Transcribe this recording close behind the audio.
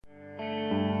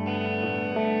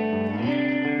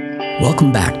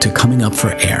Welcome back to Coming Up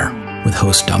for Air with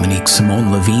host Dominique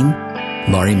Simone Levine,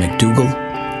 Laurie McDougall,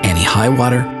 Annie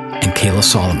Highwater, and Kayla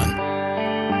Solomon.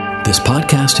 This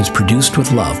podcast is produced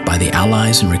with love by the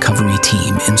Allies and Recovery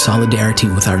team in solidarity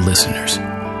with our listeners.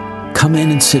 Come in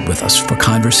and sit with us for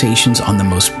conversations on the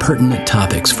most pertinent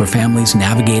topics for families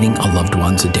navigating a loved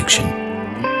one's addiction.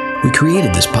 We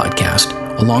created this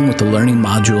podcast, along with the learning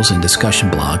modules and discussion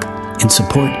blog, in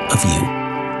support of you.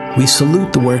 We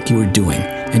salute the work you are doing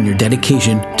and your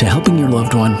dedication to helping your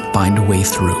loved one find a way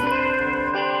through.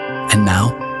 And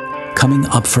now, Coming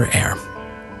Up for Air.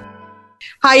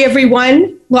 Hi,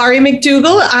 everyone. Laurie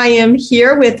McDougall. I am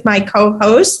here with my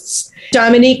co-hosts,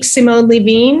 Dominique Simone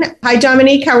Levine. Hi,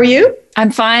 Dominique. How are you?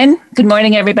 I'm fine. Good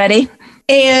morning, everybody.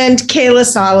 And Kayla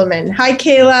Solomon. Hi,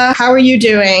 Kayla. How are you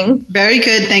doing? Very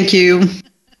good. Thank you.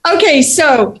 Okay,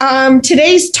 so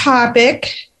today's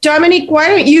topic, Dominique, why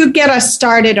don't you get us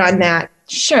started on that?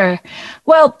 Sure.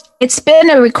 Well, it's been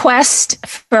a request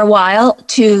for a while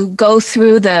to go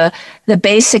through the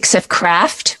basics of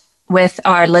craft with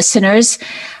our listeners.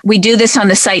 We do this on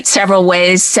the site several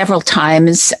ways, several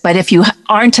times, but if you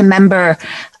aren't a member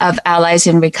of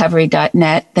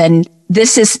alliesinrecovery.net, then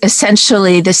this is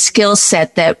essentially the skill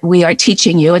set that we are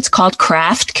teaching you. It's called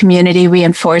CRAFT, Community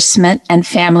Reinforcement and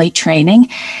Family Training.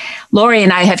 Laurie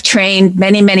and I have trained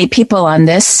many, many people on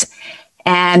this,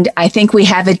 and I think we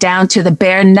have it down to the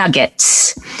bare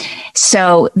nuggets.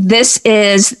 So this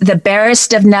is the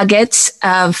barest of nuggets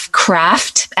of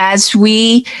craft as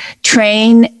we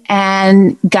train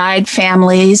and guide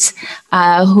families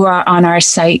who are on our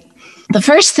site. The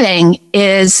first thing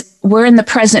is we're in the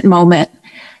present moment.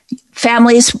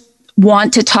 Families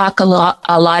want to talk a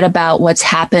lot about what's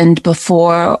happened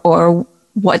before or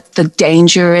what the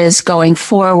danger is going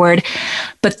forward.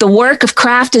 But the work of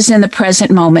craft is in the present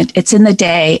moment. It's in the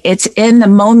day. It's in the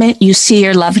moment you see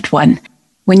your loved one.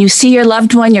 When you see your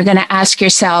loved one, you're going to ask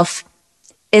yourself,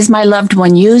 is my loved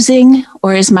one using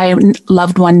or is my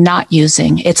loved one not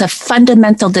using? It's a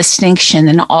fundamental distinction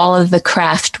in all of the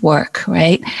craft work,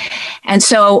 right? And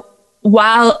so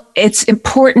while it's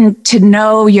important to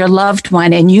know your loved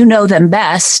one and you know them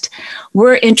best,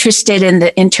 we're interested in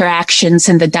the interactions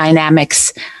and the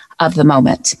dynamics of the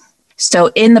moment.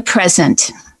 So in the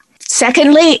present.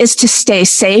 Secondly is to stay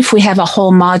safe. We have a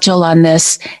whole module on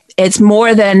this. It's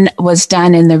more than was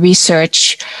done in the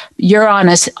research. You're on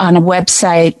a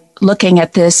website looking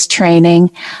at this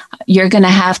training. You're going to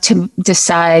have to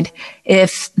decide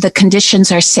if the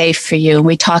conditions are safe for you.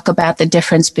 We talk about the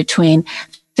difference between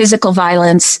physical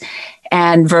violence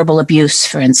and verbal abuse,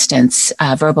 for instance,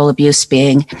 verbal abuse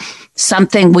being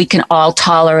something we can all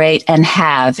tolerate and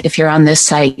have. If you're on this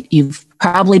site, you've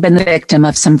probably been the victim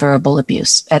of some verbal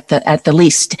abuse at the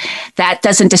least. That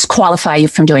doesn't disqualify you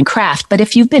from doing craft. But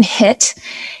if you've been hit,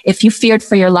 if you feared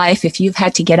for your life, if you've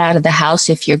had to get out of the house,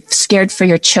 if you're scared for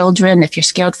your children, if you're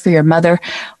scared for your mother,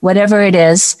 whatever it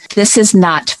is, this is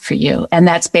not for you. And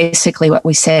that's basically what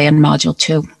we say in Module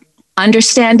 2.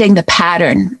 Understanding the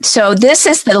pattern. So this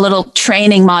is the little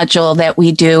training module that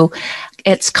we do.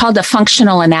 It's called a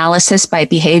functional analysis by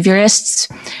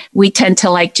behaviorists. We tend to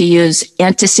like to use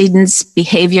antecedents,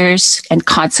 behaviors, and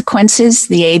consequences,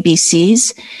 the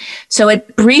ABCs. So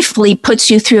it briefly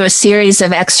puts you through a series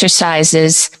of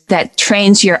exercises that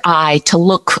trains your eye to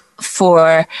look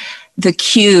for the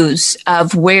cues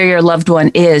of where your loved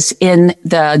one is in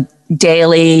the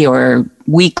daily or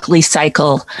weekly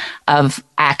cycle of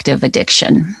active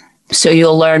addiction. So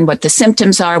you'll learn what the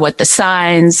symptoms are, what the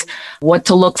signs, what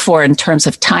to look for in terms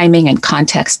of timing and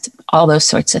context, all those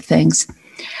sorts of things.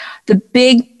 The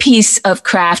big piece of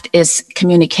craft is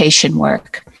communication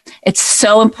work. It's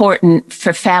so important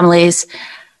for families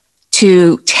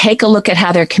to take a look at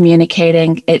how they're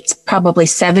communicating. It's probably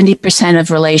 70%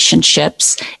 of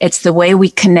relationships. It's the way we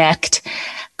connect.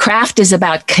 Craft is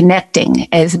about connecting.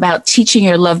 It's about teaching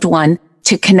your loved one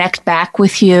to connect back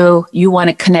with you. You want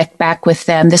to connect back with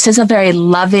them. This is a very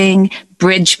loving,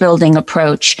 bridge building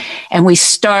approach. And we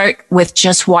start with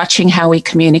just watching how we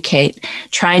communicate,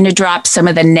 trying to drop some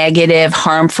of the negative,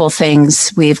 harmful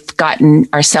things we've gotten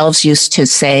ourselves used to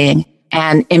saying,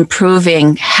 and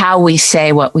improving how we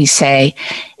say what we say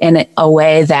in a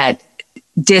way that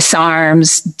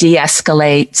disarms,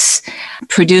 de-escalates,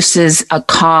 produces a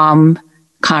calm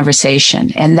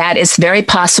conversation. And that is very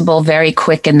possible, very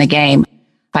quick in the game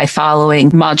by following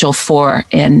Module 4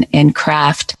 in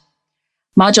CRAFT.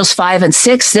 Modules 5 and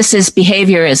 6, this is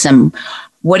behaviorism.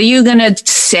 What are you going to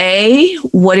say?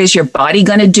 What is your body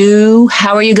going to do?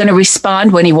 How are you going to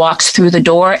respond when he walks through the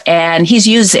door and he's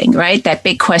using, right? That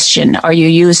big question, are you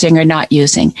using or not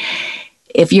using?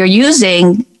 If you're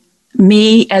using,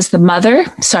 me as the mother,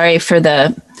 sorry for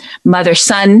the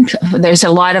mother-son. There's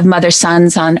a lot of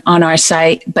mother-sons on our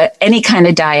site, but any kind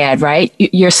of dyad, right?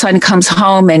 Your son comes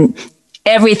home and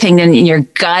everything in your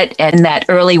gut and that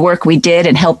early work we did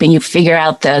in helping you figure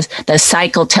out the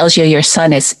cycle tells you your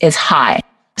son is high.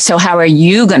 So how are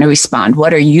you going to respond?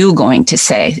 What are you going to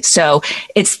say? So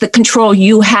it's the control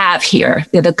you have here,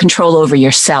 the control over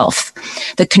yourself,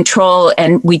 the control.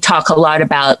 And we talk a lot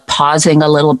about pausing a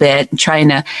little bit and trying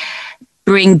to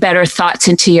bring better thoughts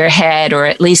into your head, or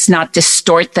at least not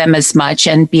distort them as much,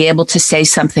 and be able to say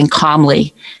something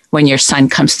calmly when your son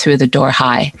comes through the door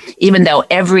high, even though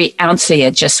every ounce of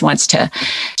you just wants to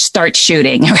start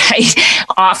shooting, right?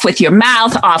 Off with your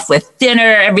mouth, off with dinner,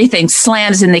 everything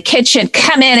slams in the kitchen,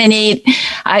 come in and eat.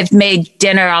 I've made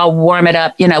dinner, I'll warm it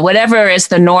up, whatever is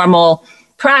the normal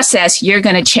process, you're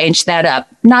going to change that up.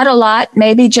 Not a lot,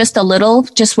 maybe just a little,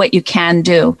 just what you can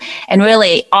do. And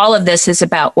really, all of this is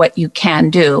about what you can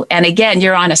do. And again,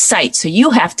 you're on a site, so you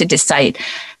have to decide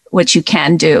what you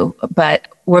can do. But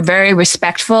we're very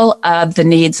respectful of the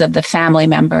needs of the family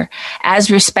member, as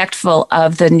respectful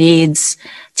of the needs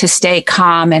to stay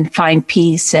calm and find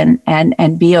peace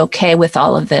and be okay with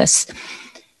all of this,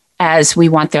 as we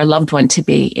want their loved one to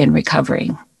be in recovery.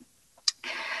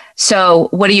 So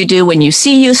what do you do when you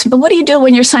see you? But what do you do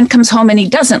when your son comes home and he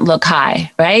doesn't look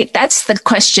high, right? That's the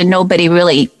question nobody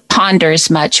really ponders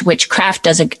much, which Craft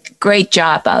does a great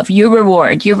job of. You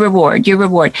reward, you reward, you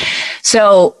reward.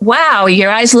 So, wow,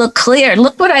 your eyes look clear.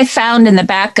 Look what I found in the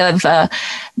back of the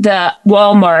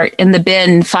Walmart in the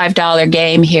bin $5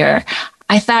 game here.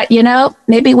 I thought,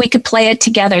 maybe we could play it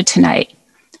together tonight.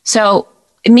 So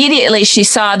immediately she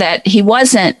saw that he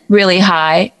wasn't really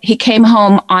high. He came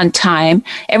home on time.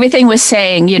 Everything was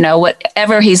saying,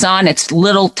 whatever he's on, it's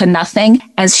little to nothing.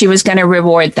 And she was going to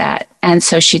reward that. And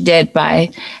so she did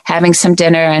by having some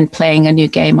dinner and playing a new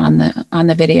game on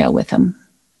the video with him.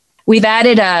 We've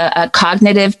added a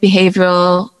cognitive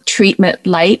behavioral treatment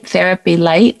light, therapy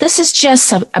light. This is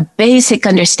just a basic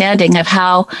understanding of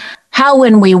how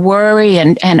when we worry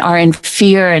and are in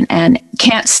fear and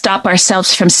can't stop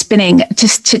ourselves from spinning,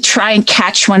 just to try and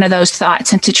catch one of those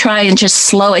thoughts and to try and just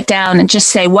slow it down and just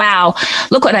say, wow,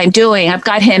 look what I'm doing. I've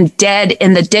got him dead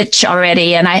in the ditch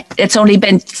already. And it's only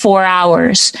been 4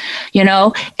 hours.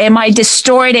 Am I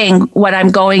distorting what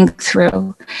I'm going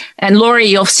through? And Lori,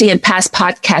 you'll see in past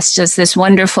podcasts, does this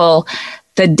wonderful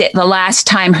the last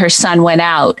time her son went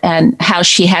out and how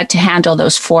she had to handle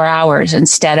those 4 hours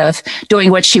instead of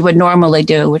doing what she would normally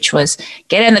do, which was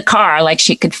get in the car like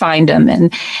she could find him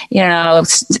and,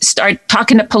 start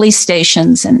talking to police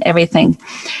stations and everything.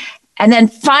 And then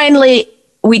finally,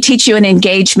 we teach you an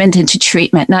engagement into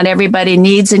treatment. Not everybody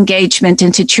needs engagement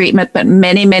into treatment, but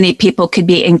many, many people could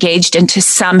be engaged into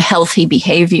some healthy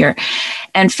behavior.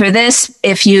 And for this,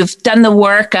 if you've done the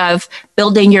work of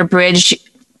building your bridge,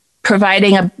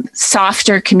 providing a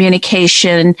softer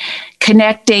communication,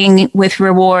 connecting with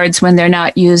rewards when they're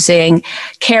not using,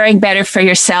 caring better for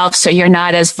yourself so you're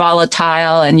not as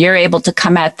volatile and you're able to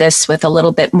come at this with a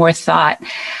little bit more thought,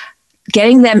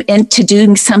 getting them into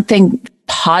doing something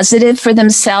positive for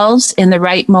themselves in the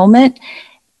right moment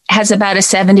has about a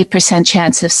 70%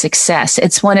 chance of success.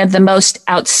 It's one of the most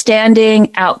outstanding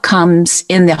outcomes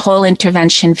in the whole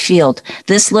intervention field.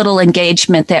 This little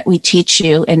engagement that we teach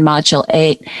you in Module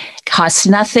 8 costs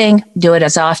nothing. Do it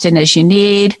as often as you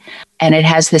need, and it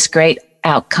has this great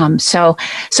outcome. So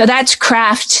that's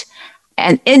Craft.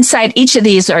 And inside each of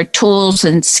these are tools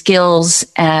and skills.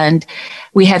 And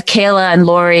we have Kayla and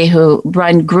Lori who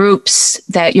run groups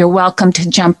that you're welcome to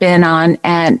jump in on.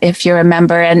 And if you're a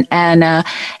member and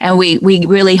we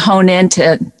really hone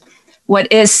into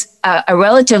what is a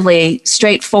relatively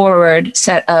straightforward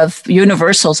set of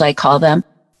universals, I call them,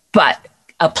 but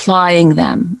applying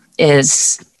them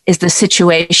is the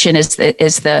situation, is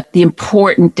the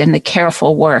important and the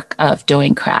careful work of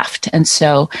doing Craft. And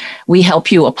so we help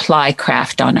you apply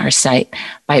Craft on our site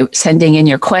by sending in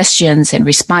your questions and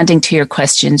responding to your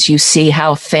questions. You see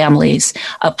how families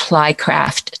apply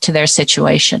Craft to their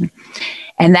situation.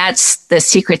 And that's the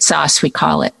secret sauce, we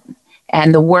call it.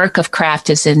 And the work of Craft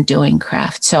is in doing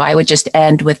Craft. So I would just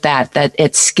end with that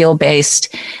it's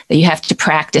skill-based, that you have to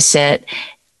practice it.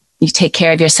 You take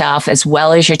care of yourself as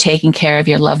well as you're taking care of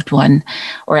your loved one,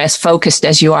 or as focused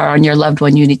as you are on your loved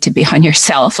one, you need to be on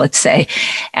yourself, let's say,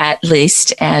 at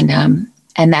least. And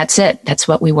that's it. That's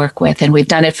what we work with. And we've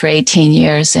done it for 18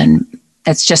 years. And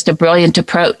it's just a brilliant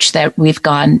approach that we've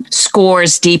gone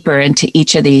scores deeper into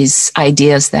each of these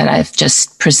ideas that I've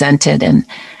just presented and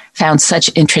found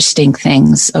such interesting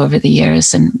things over the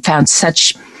years and found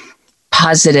such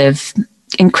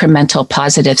incremental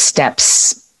positive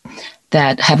steps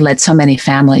that have led so many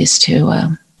families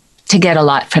to to get a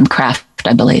lot from craft,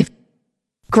 I believe.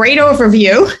 Great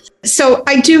overview. So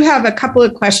I do have a couple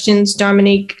of questions,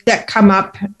 Dominique, that come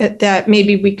up that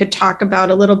maybe we could talk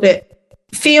about a little bit.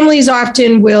 Families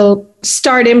often will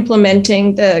start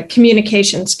implementing the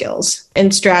communication skills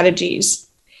and strategies,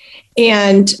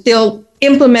 and they'll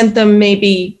implement them.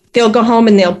 Maybe they'll go home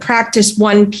and they'll practice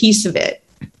one piece of it,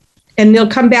 and they'll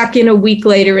come back in a week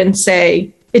later and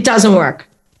say, it doesn't work.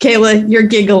 Kayla, you're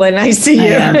giggling. I see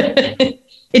you.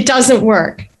 It doesn't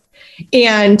work.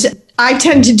 And I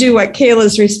tend to do what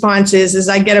Kayla's response is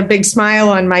I get a big smile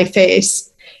on my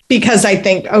face because I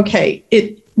think, okay,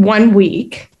 1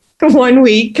 week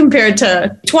compared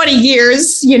to 20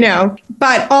 years,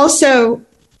 but also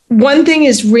one thing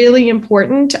is really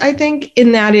important, I think,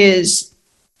 and that is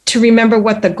to remember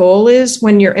what the goal is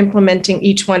when you're implementing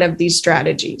each one of these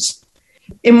strategies.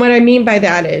 And what I mean by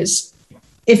that is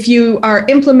if you are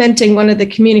implementing one of the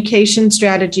communication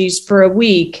strategies for a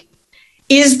week,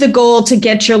 is the goal to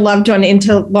get your loved one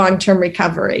into long-term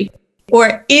recovery?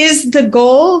 Or is the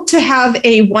goal to have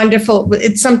a wonderful,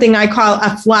 it's something I call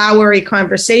a flowery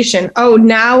conversation. Oh,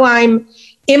 now I'm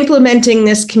implementing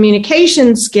this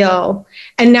communication skill,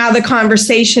 and now the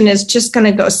conversation is just going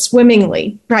to go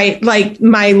swimmingly, right? Like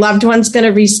my loved one's going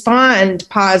to respond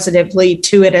positively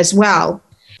to it as well.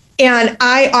 And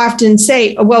I often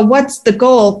say, well, what's the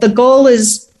goal? The goal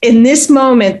is in this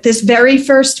moment, this very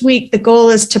first week, the goal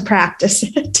is to practice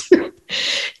it,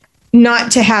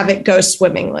 not to have it go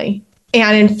swimmingly.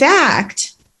 And in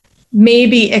fact,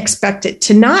 maybe expect it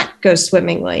to not go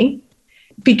swimmingly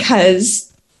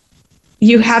because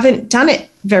you haven't done it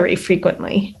very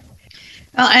frequently.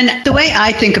 Well, and the way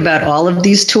I think about all of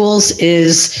these tools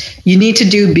is you need to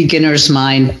do beginner's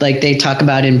mind, like they talk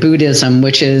about in Buddhism,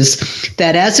 which is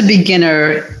that as a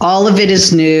beginner, all of it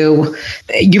is new.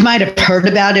 You might have heard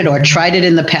about it or tried it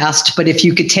in the past, but if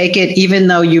you could take it, even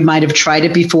though you might have tried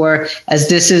it before, as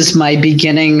this is my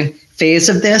beginning phase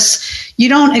of this, you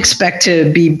don't expect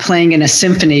to be playing in a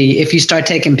symphony if you start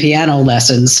taking piano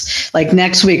lessons. Like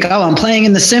next week, oh, I'm playing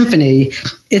in the symphony.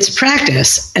 It's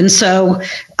practice. And so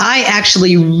I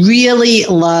actually really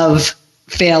love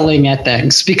failing at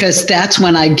things because that's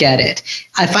when I get it.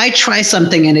 If I try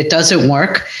something and it doesn't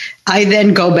work, I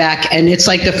then go back and it's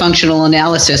like the functional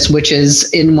analysis, which is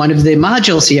in one of the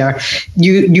modules here.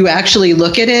 You actually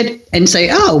look at it and say,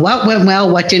 oh, what went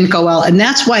well, what didn't go well. And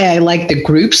that's why I like the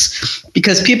groups,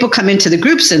 because people come into the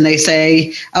groups and they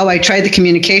say, oh, I tried the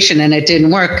communication and it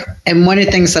didn't work. And one of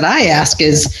the things that I ask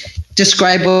is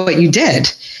describe what you did.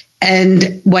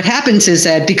 And what happens is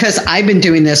that because I've been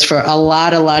doing this for a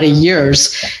lot of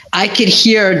years, I could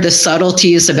hear the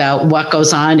subtleties about what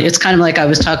goes on. It's kind of like I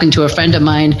was talking to a friend of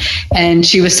mine and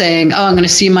she was saying, oh, I'm going to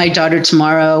see my daughter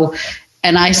tomorrow.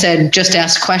 And I said, just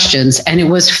ask questions. And it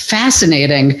was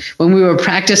fascinating when we were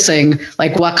practicing,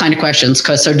 like what kind of questions,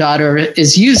 because her daughter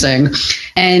is using.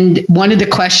 And one of the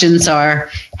questions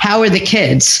are, how are the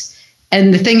kids?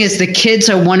 And the thing is, the kids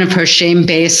are one of her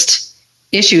shame-based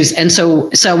issues. And so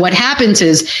what happens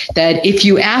is that if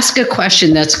you ask a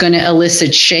question that's going to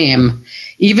elicit shame,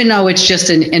 even though it's just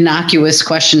an innocuous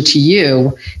question to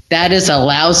you, that is a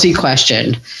lousy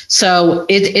question. So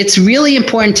it's really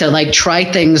important to like try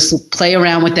things, play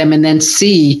around with them, and then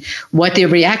see what their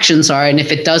reactions are. And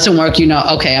if it doesn't work,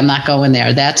 okay, I'm not going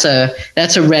there. That's a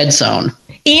red zone.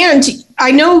 And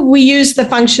I know we use the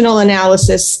functional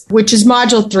analysis, which is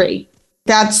module 3.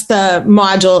 That's the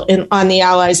module on the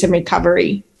Allies in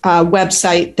Recovery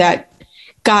website that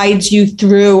guides you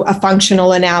through a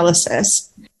functional analysis.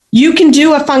 You can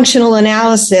do a functional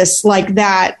analysis like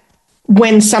that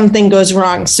when something goes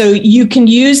wrong. So you can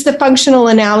use the functional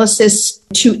analysis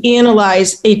to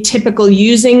analyze a typical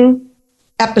using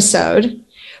episode,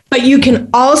 but you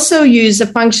can also use a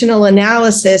functional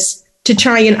analysis to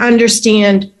try and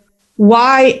understand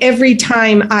why every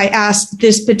time I ask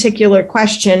this particular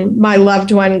question, my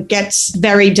loved one gets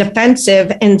very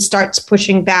defensive and starts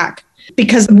pushing back.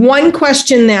 Because one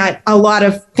question that a lot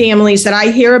of families that I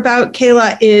hear about,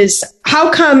 Kayla, is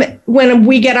how come when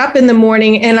we get up in the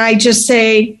morning and I just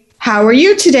say, how are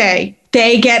you today?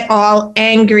 They get all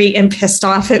angry and pissed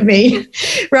off at me,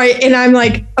 right? And I'm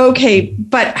like, okay,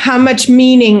 but how much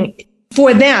meaning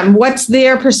for them? What's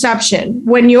their perception?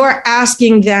 When you're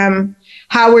asking them,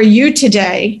 how are you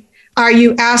today? Are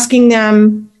you asking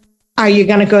them, are you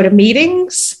going to go to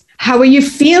meetings? How are you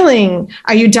feeling?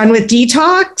 Are you done with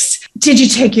detox? Did you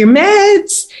take your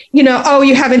meds? Oh,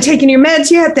 you haven't taken your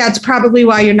meds yet. That's probably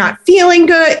why you're not feeling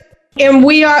good. And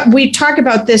we talk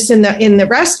about this in the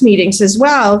rest meetings as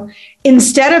well.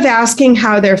 Instead of asking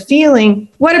how they're feeling,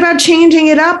 what about changing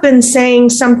it up and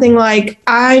saying something like,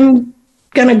 I'm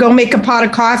going to go make a pot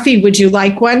of coffee. Would you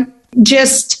like one?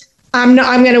 I'm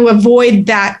going to avoid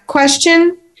that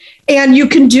question. And you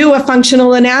can do a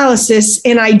functional analysis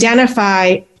and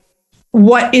identify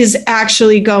what is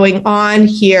actually going on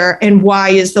here and why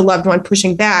is the loved one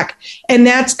pushing back. And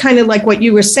that's kind of like what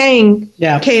you were saying,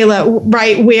 Kayla,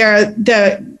 right? Where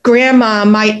the grandma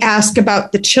might ask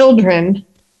about the children,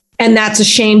 and that's a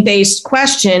shame-based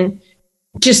question.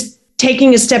 Just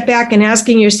taking a step back and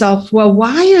asking yourself, well,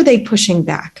 why are they pushing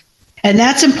back? And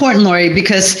that's important, Lori,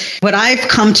 because what I've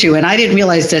come to, and I didn't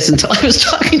realize this until I was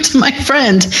talking to my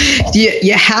friend,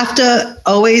 you have to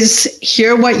always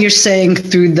hear what you're saying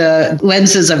through the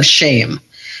lenses of shame.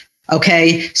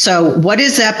 Okay, so what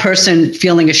is that person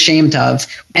feeling ashamed of?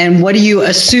 And what do you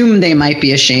assume they might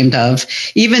be ashamed of?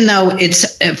 Even though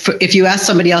if you ask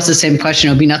somebody else the same question,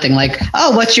 it'll be nothing like,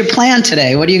 oh, what's your plan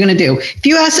today? What are you going to do? If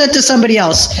you ask that to somebody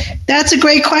else, that's a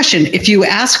great question. If you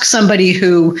ask somebody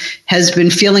who has been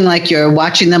feeling like you're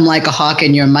watching them like a hawk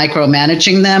and you're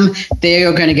micromanaging them, they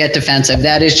are going to get defensive.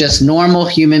 That is just normal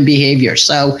human behavior.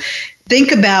 So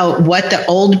think about what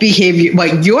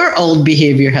your old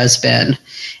behavior has been.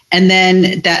 And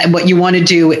then what you want to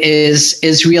do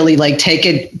is really like take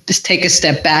a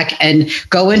step back and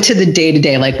go into the day to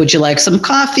day. Like, would you like some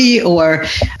coffee? Or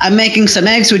I'm making some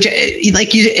eggs. Would you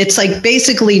it's like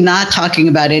basically not talking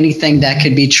about anything that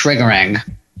could be triggering.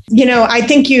 I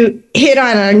think you hit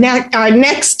on our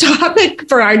next topic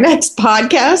for our next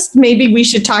podcast. Maybe we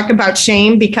should talk about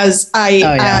shame, because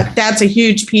that's a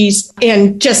huge piece.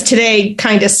 And just today,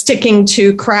 kind of sticking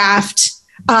to craft,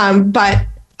 but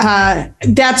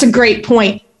that's a great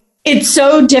point. It's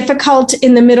so difficult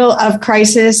in the middle of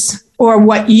crisis, or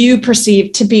what you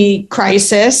perceive to be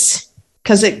crisis,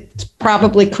 because it's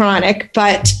probably chronic,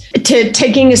 but to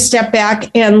taking a step back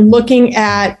and looking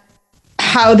at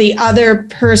how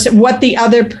what the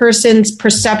other person's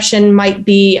perception might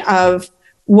be of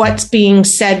what's being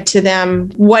said to them,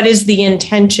 what is the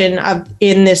intention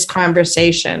in this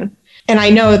conversation. And I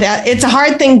know that it's a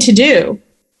hard thing to do.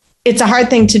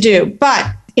 But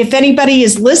if anybody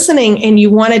is listening and you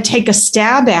want to take a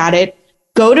stab at it,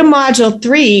 go to module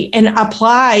 3 and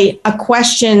apply a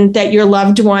question that your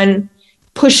loved one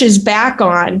pushes back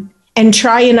on, and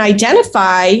try and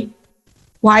identify,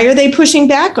 why are they pushing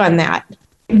back on that?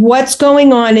 What's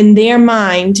going on in their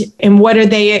mind, and what are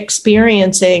they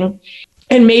experiencing?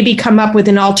 And maybe come up with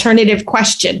an alternative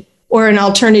question or an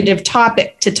alternative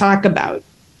topic to talk about.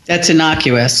 That's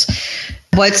innocuous.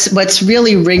 What's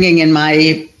really ringing in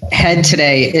my head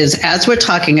today is, as we're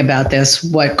talking about this,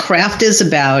 what craft is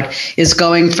about is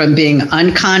going from being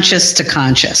unconscious to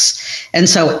conscious. And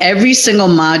so every single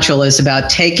module is about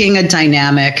taking a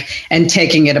dynamic and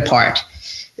taking it apart.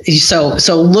 So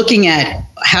looking at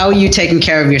how are you taking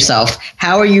care of yourself?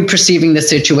 How are you perceiving the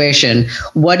situation?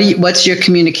 What's your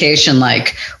communication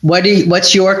like?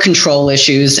 What's your control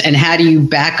issues? And how do you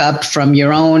back up from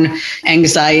your own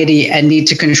anxiety and need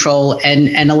to control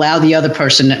and allow the other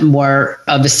person more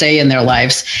of a say in their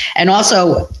lives? And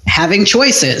also having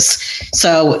choices.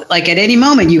 So like at any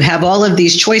moment you have all of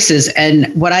these choices. And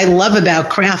what I love about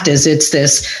craft is it's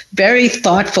this very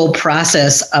thoughtful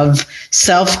process of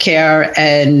self-care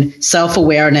and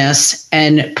self-awareness,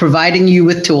 and providing you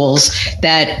with tools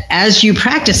that as you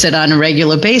practice it on a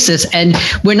regular basis, and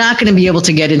we're not going to be able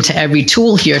to get into every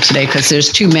tool here today because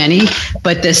there's too many,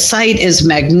 but the site is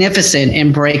magnificent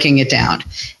in breaking it down.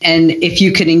 And if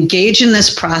you can engage in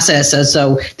this process as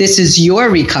though this is your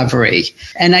recovery,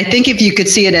 and I think if you could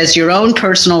see it as your own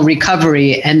personal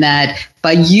recovery, and that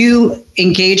by you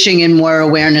engaging in more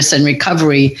awareness and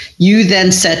recovery, you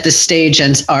then set the stage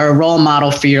and are a role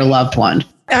model for your loved one.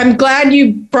 I'm glad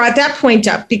you brought that point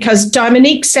up, because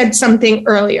Dominique said something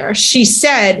earlier. She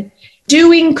said,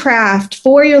 doing craft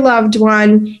for your loved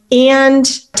one and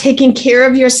taking care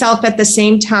of yourself at the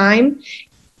same time.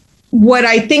 What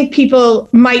I think people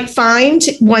might find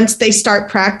once they start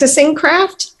practicing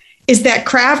craft is that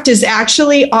craft is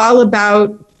actually all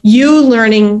about you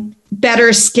learning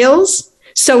better skills.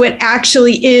 So it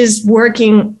actually is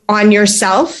working on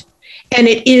yourself, and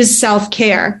it is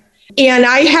self-care. And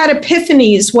I had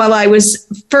epiphanies while I was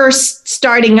first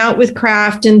starting out with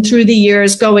craft, and through the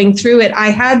years going through it, I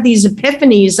had these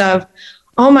epiphanies of,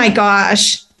 oh my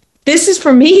gosh, this is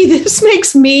for me. This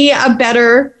makes me a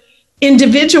better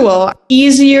individual,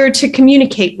 easier to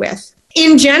communicate with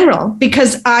in general,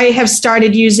 because I have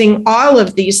started using all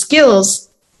of these skills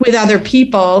with other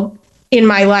people in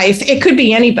my life. It could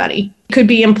be anybody. It could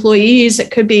be employees.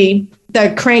 It could be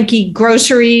the cranky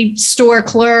grocery store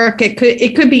clerk. It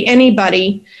could be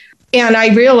anybody. And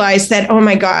I realized that, oh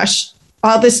my gosh,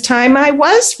 all this time I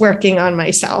was working on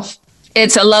myself.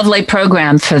 It's a lovely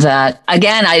program for that.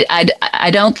 Again,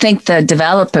 I don't think the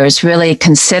developers really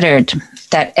considered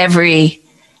that every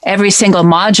single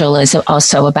module is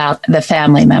also about the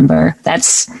family member.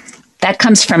 That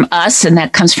comes from us, and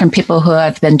that comes from people who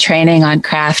have been training on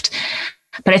craft.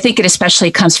 But I think it especially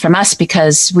comes from us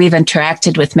because we've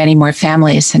interacted with many more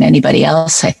families than anybody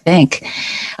else, I think,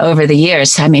 over the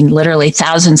years. I mean, literally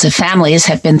thousands of families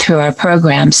have been through our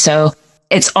program. So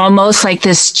it's almost like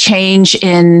this change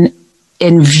in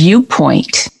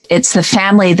viewpoint. It's the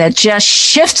family that just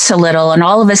shifts a little and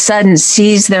all of a sudden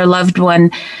sees their loved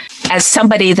one as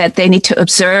somebody that they need to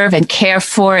observe and care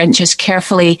for and just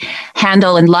carefully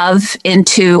handle and love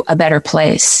into a better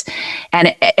place.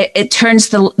 And it turns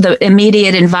the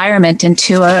immediate environment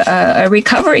into a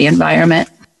recovery environment.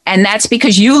 And that's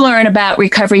because you learn about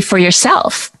recovery for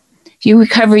yourself. You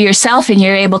recover yourself and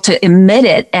you're able to emit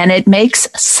it. And it makes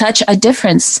such a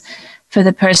difference for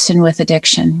the person with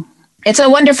addiction. It's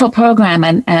a wonderful program.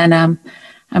 And I'm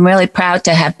really proud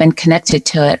to have been connected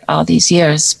to it all these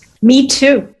years. Me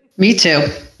too. Me too.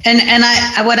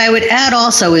 And what I would add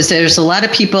also is there are a lot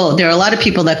of people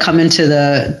that come into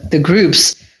the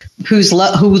groups whose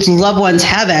loved ones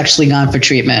have actually gone for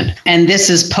treatment. And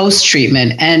this is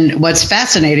post-treatment. And what's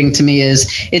fascinating to me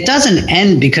is it doesn't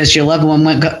end because your loved one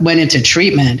went into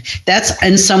treatment. That's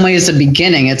in some ways the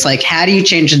beginning. It's like, how do you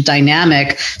change the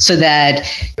dynamic so that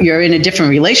you're in a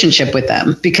different relationship with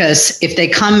them? Because if they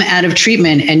come out of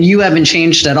treatment and you haven't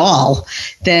changed at all,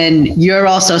 then you're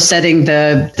also setting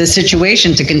the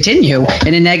situation to continue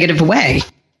in a negative way.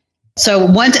 So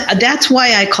that's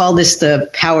why I call this the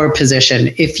power position.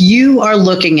 If you are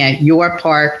looking at your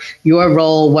part, your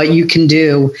role, what you can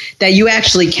do, that you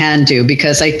actually can do,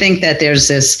 because I think that there's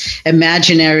this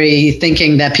imaginary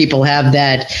thinking that people have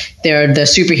that they're the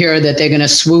superhero, that they're going to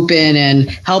swoop in and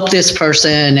help this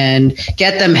person and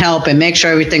get them help and make sure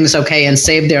everything's okay and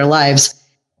save their lives.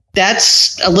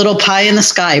 That's a little pie in the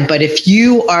sky. But if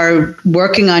you are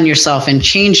working on yourself and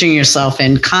changing yourself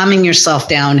and calming yourself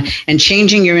down and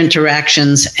changing your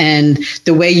interactions and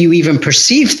the way you even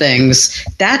perceive things,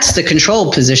 that's the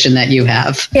control position that you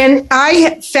have. And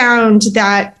I found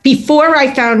that before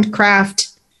I found craft,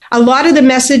 a lot of the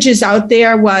messages out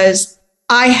there was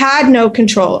I had no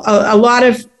control. A lot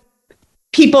of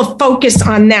people focus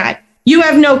on that. You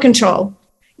have no control.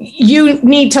 You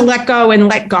need to let go and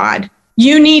let God.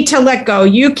 You need to let go.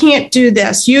 You can't do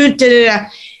this.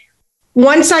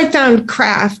 Once I found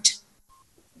craft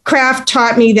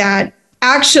taught me that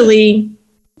actually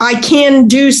I can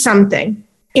do something,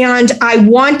 and I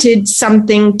wanted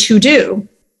something to do.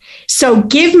 So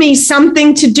give me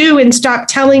something to do and stop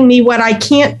telling me what I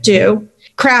can't do.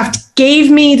 Craft gave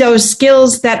me those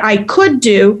skills that I could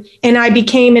do, and I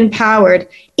became empowered.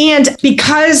 And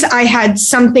because I had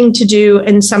something to do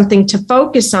and something to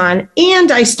focus on,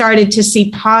 and I started to see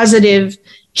positive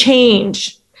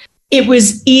change, it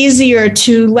was easier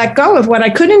to let go of what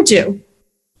I couldn't do.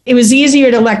 It was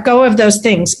easier to let go of those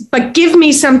things, but give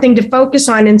me something to focus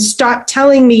on and stop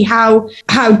telling me how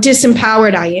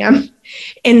disempowered I am.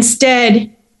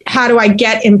 Instead, how do I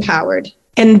get empowered?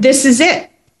 And this is it.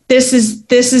 This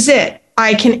is it.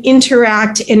 I can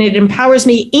interact and it empowers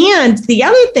me. And the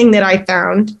other thing that I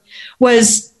found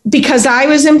was because I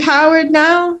was empowered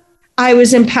now, I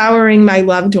was empowering my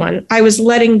loved one. I was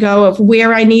letting go of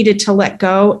where I needed to let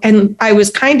go. And I was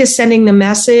kind of sending the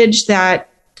message that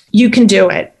you can do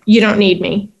it. You don't need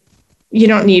me. You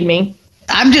don't need me.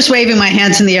 I'm just waving my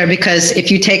hands in the air because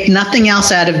if you take nothing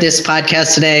else out of this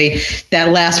podcast today, that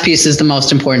last piece is the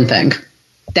most important thing.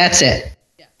 That's it.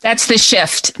 That's the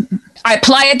shift. I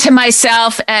apply it to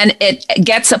myself and it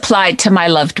gets applied to my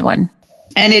loved one.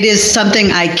 And it is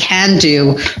something I can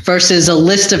do versus a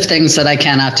list of things that I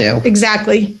cannot do.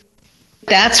 Exactly.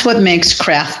 That's what makes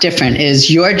craft different,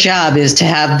 is your job is to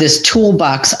have this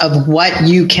toolbox of what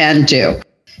you can do.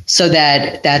 So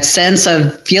that sense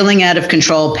of feeling out of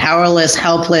control, powerless,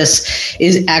 helpless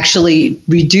is actually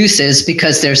reduces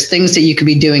because there's things that you could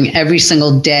be doing every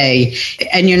single day.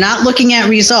 And you're not looking at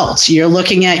results. You're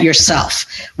looking at yourself.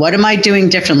 What am I doing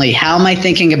differently? How am I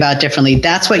thinking about differently?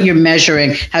 That's what you're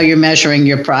measuring, how you're measuring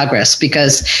your progress,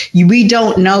 because we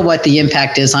don't know what the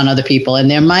impact is on other people.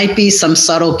 And there might be some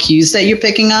subtle cues that you're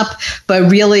picking up, but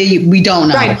really we don't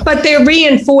know. Right. But they're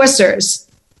reinforcers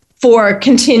for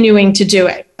continuing to do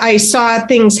it. I saw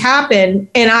things happen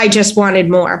and I just wanted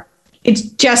more. It's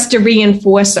just a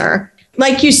reinforcer.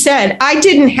 Like you said, I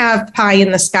didn't have pie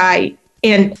in the sky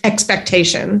and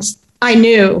expectations. I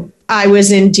knew I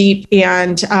was in deep,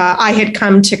 and I had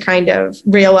come to kind of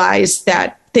realize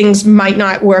that things might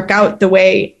not work out the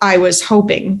way I was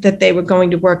hoping that they were going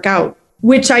to work out,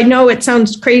 which I know it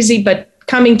sounds crazy, but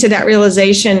coming to that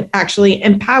realization actually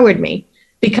empowered me,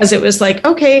 because it was like,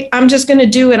 okay, I'm just going to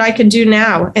do what I can do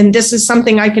now. And this is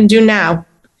something I can do now.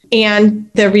 And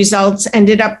the results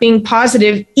ended up being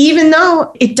positive, even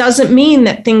though it doesn't mean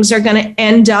that things are going to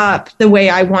end up the way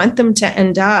I want them to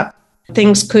end up.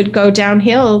 Things could go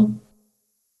downhill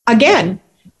again,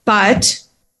 but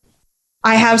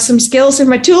I have some skills in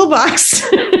my toolbox.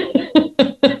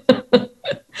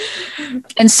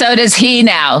 And so does he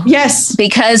now. Yes.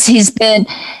 Because he's been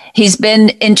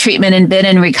in treatment and been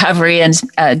in recovery and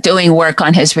doing work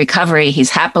on his recovery.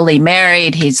 He's happily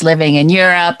married. He's living in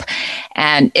Europe.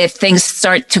 And if things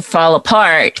start to fall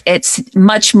apart, it's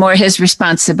much more his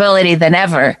responsibility than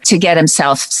ever to get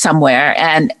himself somewhere.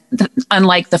 And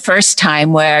unlike the first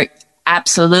time where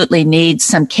absolutely needs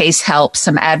some case help,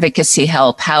 some advocacy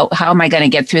help. How am I going to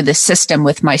get through the system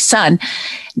with my son?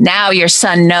 Now your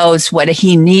son knows what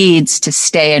he needs to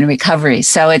stay in recovery.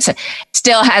 So it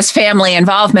still has family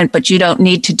involvement, but you don't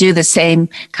need to do the same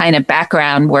kind of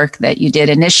background work that you did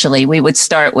initially. We would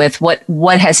start with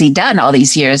what has he done all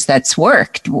these years that's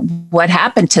worked? What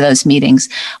happened to those meetings?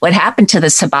 What happened to the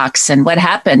Suboxone? What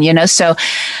happened? So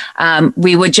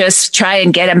we would just try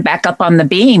and get him back up on the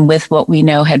beam with what we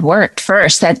know had worked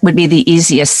first. That would be the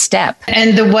easiest step.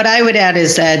 And what I would add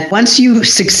is that once you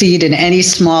succeed in any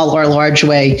small or large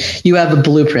way, you have a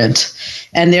blueprint.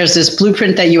 And there's this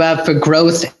blueprint that you have for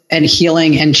growth and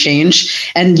healing and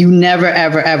change. And you never,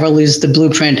 ever, ever lose the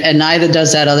blueprint. And neither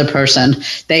does that other person.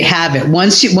 They have it.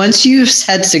 Once you've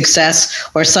had success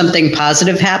or something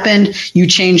positive happened, you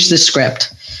change the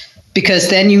script. Because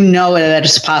then you know that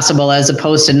it's possible, as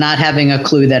opposed to not having a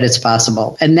clue that it's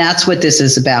possible. And that's what this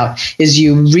is about, is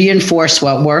you reinforce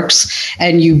what works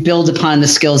and you build upon the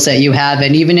skills that you have.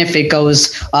 And even if it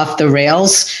goes off the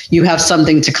rails, you have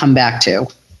something to come back to.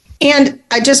 And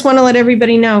I just want to let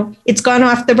everybody know it's gone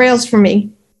off the rails for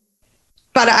me,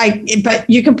 but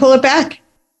you can pull it back.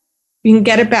 You can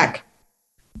get it back.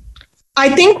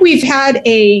 I think we've had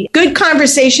a good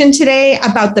conversation today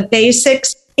about the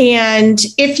basics. And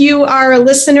if you are a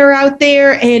listener out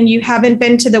there and you haven't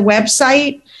been to the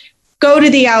website, go to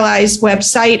the Allies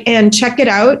website and check it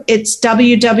out. It's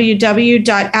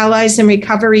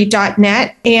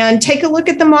www.alliesinrecovery.net, and take a look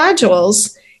at the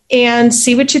modules and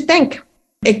see what you think.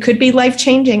 It could be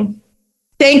life-changing.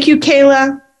 Thank you,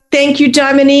 Kayla. Thank you,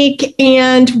 Dominique.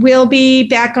 And we'll be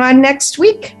back on next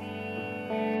week.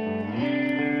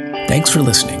 Thanks for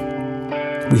listening.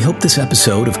 We hope this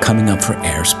episode of Coming Up for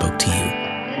Air spoke to you.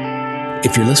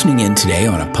 If you're listening in today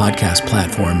on a podcast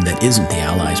platform that isn't the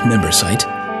Allies member site,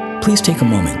 please take a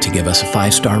moment to give us a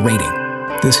 5-star rating.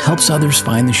 This helps others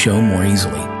find the show more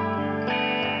easily.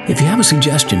 If you have a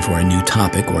suggestion for a new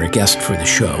topic or a guest for the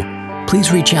show,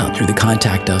 please reach out through the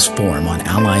Contact Us form on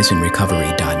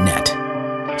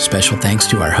alliesinrecovery.net. Special thanks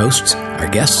to our hosts, our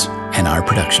guests, and our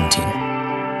production team.